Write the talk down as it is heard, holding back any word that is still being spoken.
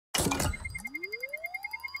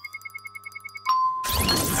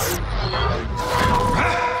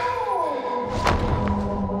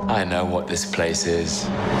I know what this place is.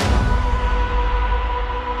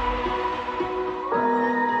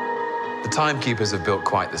 The timekeepers have built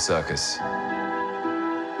quite the circus.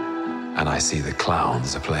 And I see the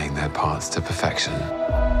clowns are playing their parts to perfection.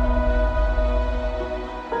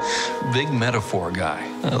 Big metaphor guy.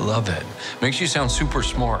 I love it. Makes you sound super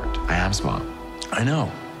smart. I am smart. I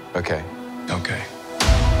know. Okay. Okay.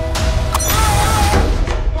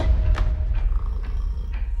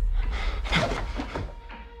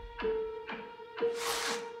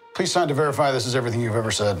 Please sign to verify this is everything you've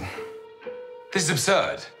ever said. This is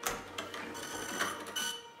absurd.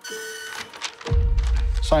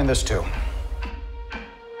 Sign this too.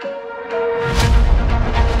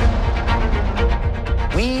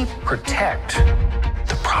 We protect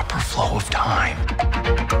the proper flow of time.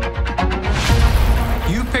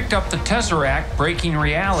 You picked up the Tesseract, breaking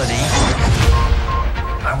reality.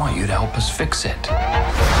 I want you to help us fix it.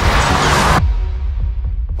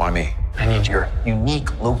 Why me? I need your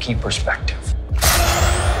unique Loki perspective.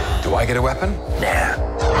 Do I get a weapon? Nah.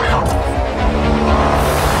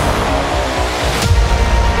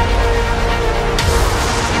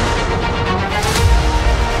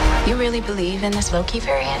 You really believe in this Loki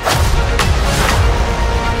variant?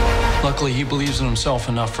 Luckily, he believes in himself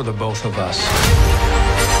enough for the both of us.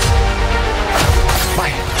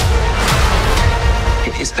 Why?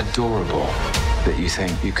 It is adorable that you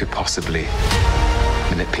think you could possibly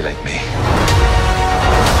manipulate me.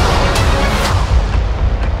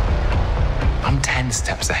 I'm 10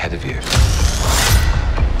 steps ahead of you.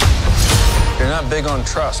 You're not big on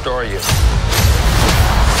trust, are you?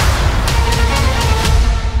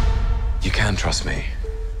 You can trust me.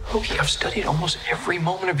 Loki, I've studied almost every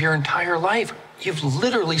moment of your entire life. You've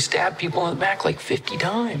literally stabbed people in the back like 50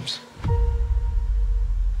 times.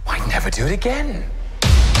 Why never do it again?